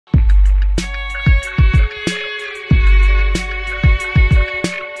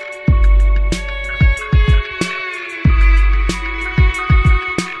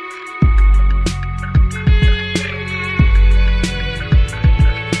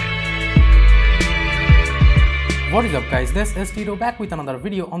What is up guys, this is Tito back with another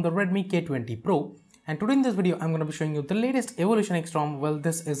video on the Redmi K20 Pro, and today in this video I'm going to be showing you the latest EvolutionX ROM. Well,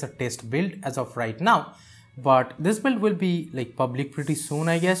 this is a test build as of right now, but this build will be like public pretty soon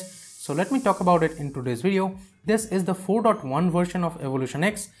I guess. So let me talk about it in today's video. This is the 4.1 version of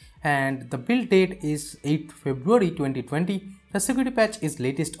EvolutionX and the build date is 8th February 2020. The security patch is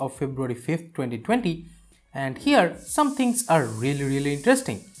latest of February 5th 2020, and here some things are really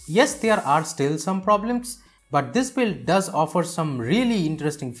interesting. Yes, there are still some problems, but this build does offer some really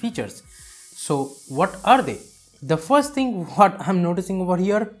interesting features. So what are they? The first thing what I'm noticing over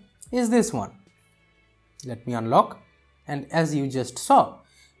here is this one. Let me unlock, and as you just saw,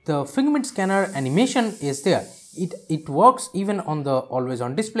 the fingerprint scanner animation is there. It works even on the always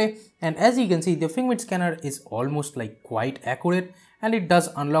on display, and as you can see the fingerprint scanner is almost like quite accurate and it does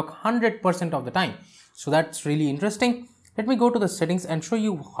unlock 100% of the time. So that's really interesting. Let me go to the settings and show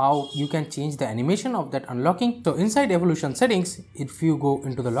you how you can change the animation of that unlocking. So inside Evolution settings, if you go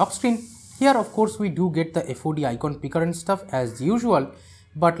into the lock screen, here of course we do get the FOD icon picker and stuff as usual,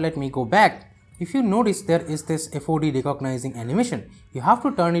 but let me go back. If you notice, there is this FOD recognizing animation. You have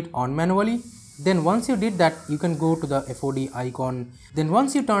to turn it on manually. Then once you did that, you can go to the FOD icon. Then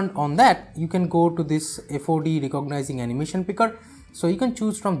once you turned on that, you can go to this FOD recognizing animation picker. So you can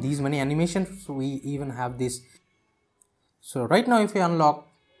choose from these many animations. So we even have this. So right now if you unlock,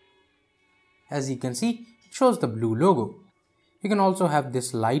 as you can see, it shows the blue logo. You can also have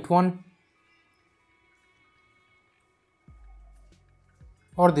this light one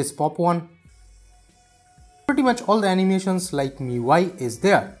or this pop one. Pretty much all the animations like MIUI is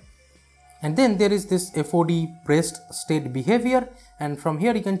there. And then there is this FOD pressed state behavior, and from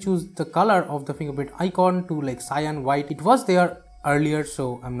here you can choose the color of the fingerprint icon to like cyan, white. It was there earlier,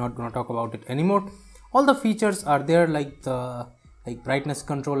 so I'm not going to talk about it anymore. All the features are there, like the brightness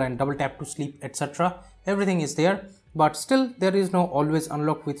control and double tap to sleep, etc. Everything is there, but still there is no always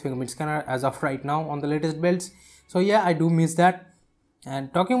unlock with fingerprint scanner as of right now on the latest builds. So yeah, I do miss that.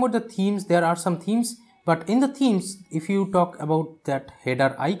 And talking about the themes, there are some themes, but in the themes, if you talk about that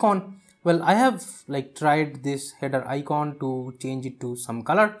header icon, well, I have like tried this header icon to change it to some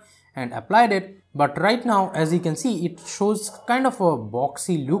color and applied it, but right now as you can see it shows kind of a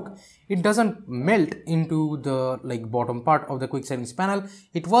boxy look. It doesn't melt into the like bottom part of the quick settings panel.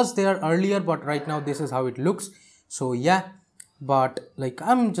 It was there earlier, but right now this is how it looks. So yeah, but like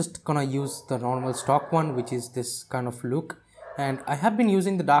I'm just gonna use the normal stock one, which is this kind of look, and I have been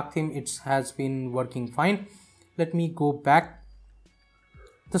using the dark theme. It has been working fine. Let me go back.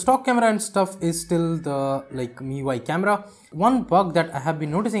 The stock camera and stuff is still the like MIUI camera. One bug that I have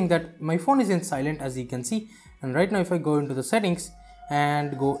been noticing, that my phone is in silent as you can see, and right now if I go into the settings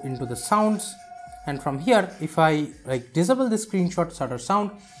and go into the sounds, and from here if I like disable the screenshot shutter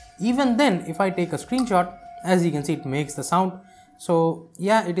sound, even then if I take a screenshot, as you can see it makes the sound. So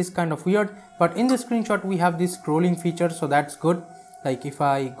yeah, it is kind of weird, but in the screenshot we have this scrolling feature, so that's good. Like if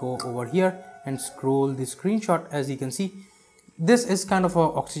I go over here and scroll the screenshot, as you can see, this is kind of a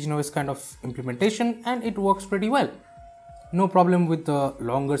OxygenOS kind of implementation and it works pretty well. No problem with the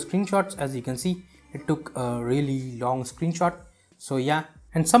longer screenshots. As you can see, it took a really long screenshot. So yeah,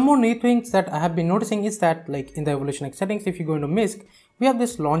 and some more neat things that I have been noticing is that like in the EvolutionX settings, if you go into MISC, we have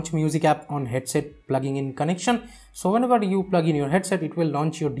this launch music app on headset plugging in connection. So whenever you plug in your headset, it will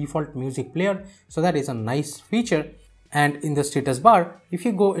launch your default music player. So that is a nice feature. And in the status bar, if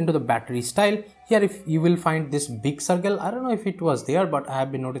you go into the battery style, here if you will find this big circle. I don't know if it was there, but I have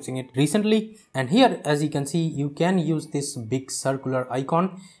been noticing it recently. And here, as you can see, you can use this big circular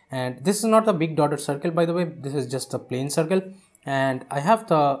icon, and this is not a big dotted circle, by the way. This is just a plain circle, and I have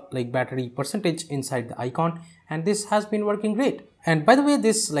the like battery percentage inside the icon, and this has been working great. And by the way,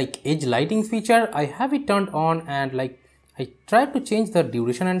 this like edge lighting feature, I have it turned on, and like I tried to change the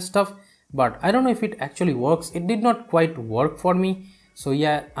duration and stuff, but I don't know if it actually works. It did not quite work for me. So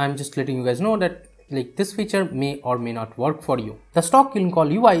yeah, I'm just letting you guys know that like this feature may or may not work for you. The stock Killing Call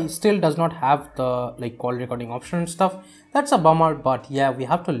UI still does not have the like call recording option and stuff. That's a bummer, but yeah, we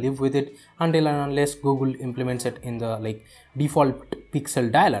have to live with it until and unless Google implements it in the like default pixel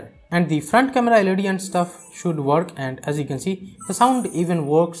dialer. And the front camera LED and stuff should work, and as you can see, the sound even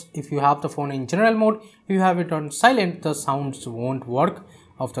works if you have the phone in general mode. If you have it on silent, the sounds won't work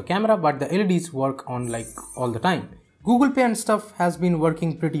of the camera, but the LEDs work on like all the time. Google Pay and stuff has been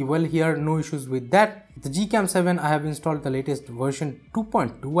working pretty well here, no issues with that. The Gcam 7, I have installed the latest version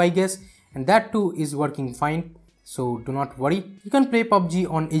 2.2 I guess, and that too is working fine, so do not worry. You can play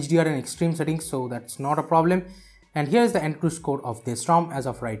PUBG on HDR and extreme settings, so that's not a problem. And here is the AnTuTu score of this ROM as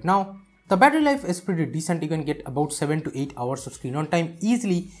of right now. The battery life is pretty decent. You can get about 7 to 8 hours of screen on time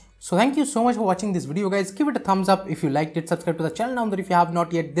easily So thank you so much for watching this video, guys. Give it a thumbs up if you liked it. Subscribe to the channel down there if you have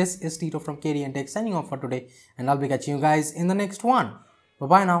not yet. This is Tito from KD and Tech signing off for today, and I'll be catching you guys in the next one. Bye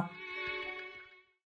bye now.